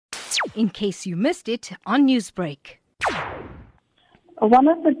in case you missed it on Newsbreak. One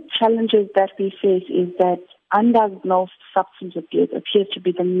of the challenges that we face is that undiagnosed substance abuse appears to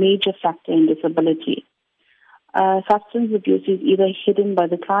be the major factor in disability. Substance abuse is either hidden by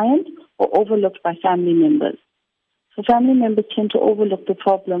the client or overlooked by family members. So family members tend to overlook the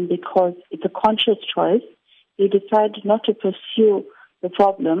problem because it's a conscious choice. They decide not to pursue the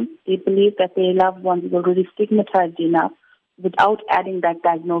problem. They believe that their loved one is already stigmatized enough without adding that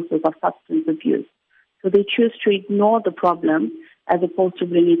diagnosis of substance abuse. So they choose to ignore the problem as opposed to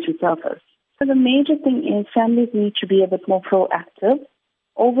bring it to surface. So the major thing is families need to be a bit more proactive.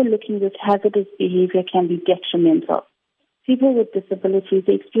 Overlooking this hazardous behavior can be detrimental. People with disabilities,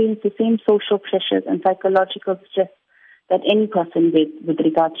 they experience the same social pressures and psychological stress that any person with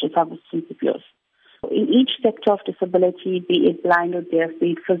regards to substance abuse. In each sector of disability, be it blind or deaf,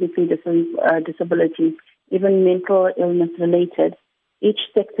 be it physically disability, even mental illness related, each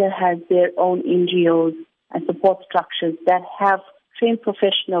sector has their own NGOs and support structures that have trained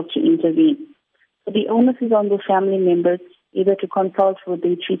professionals to intervene. So the onus is on the family members either to consult with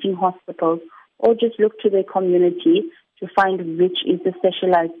the treating hospitals or just look to their community to find which is the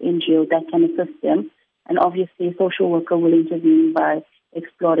specialized NGO that can assist them. And obviously a social worker will intervene by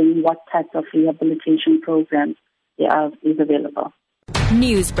exploring what types of rehabilitation programs is available.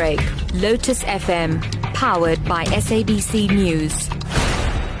 Newsbreak, Lotus FM, powered by SABC News.